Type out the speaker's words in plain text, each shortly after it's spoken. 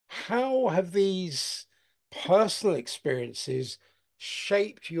how have these personal experiences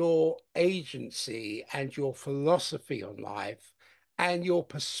shaped your agency and your philosophy on life and your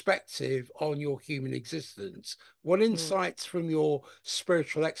perspective on your human existence? What Mm. insights from your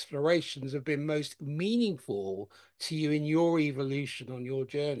spiritual explorations have been most meaningful to you in your evolution on your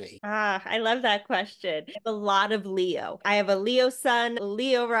journey? I love that question. I have a lot of Leo. I have a Leo sun,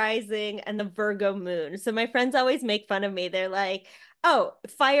 Leo rising, and the Virgo moon. So my friends always make fun of me. They're like, oh,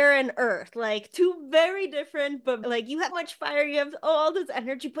 fire and earth, like two very different, but like you have much fire, you have all this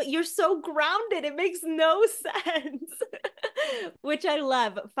energy, but you're so grounded. It makes no sense. Which I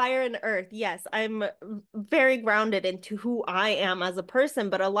love. Fire and earth. Yes, I'm very grounded into who I am as a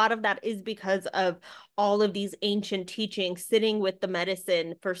person, but a lot of that is because of all of these ancient teachings sitting with the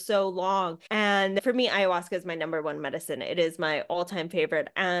medicine for so long. And for me, ayahuasca is my number one medicine. It is my all-time favorite,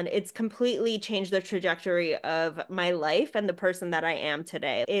 and it's completely changed the trajectory of my life and the person that I am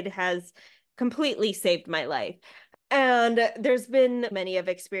today. It has completely saved my life. And there's been many of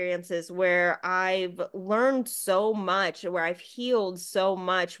experiences where I've learned so much, where I've healed so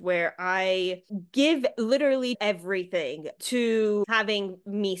much, where I give literally everything to having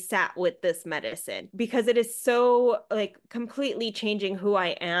me sat with this medicine because it is so like completely changing who I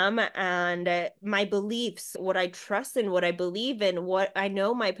am and my beliefs, what I trust in, what I believe in, what I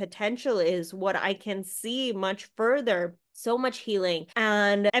know my potential is, what I can see much further. So much healing.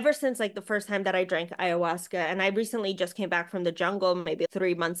 And ever since like the first time that I drank ayahuasca, and I recently just came back from the jungle maybe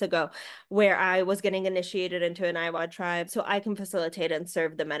 3 months ago, where I was getting initiated into an Iowa tribe. So I can facilitate and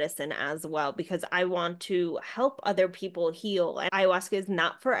serve the medicine as well because I want to help other people heal. And ayahuasca is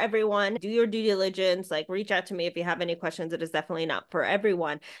not for everyone. Do your due diligence, like reach out to me if you have any questions. It is definitely not for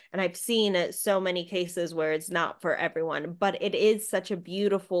everyone. And I've seen so many cases where it's not for everyone, but it is such a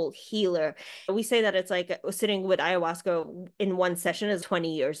beautiful healer. We say that it's like sitting with ayahuasca in one session is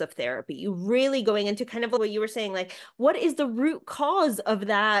 20 years of therapy. You really going into kind of what you were saying, like, what is the root cause of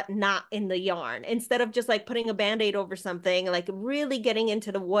that knot in the yarn? Instead of just like putting a band-aid over something, like really getting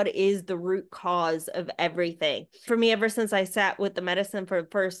into the what is the root cause of everything. For me, ever since I sat with the medicine for the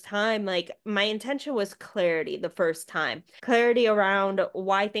first time, like my intention was clarity the first time. Clarity around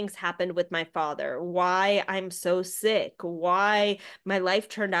why things happened with my father, why I'm so sick, why my life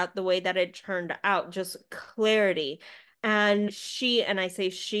turned out the way that it turned out, just clarity. And she, and I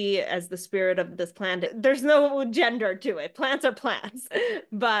say she as the spirit of this plant, there's no gender to it. Plants are plants.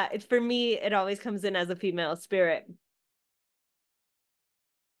 But for me, it always comes in as a female spirit.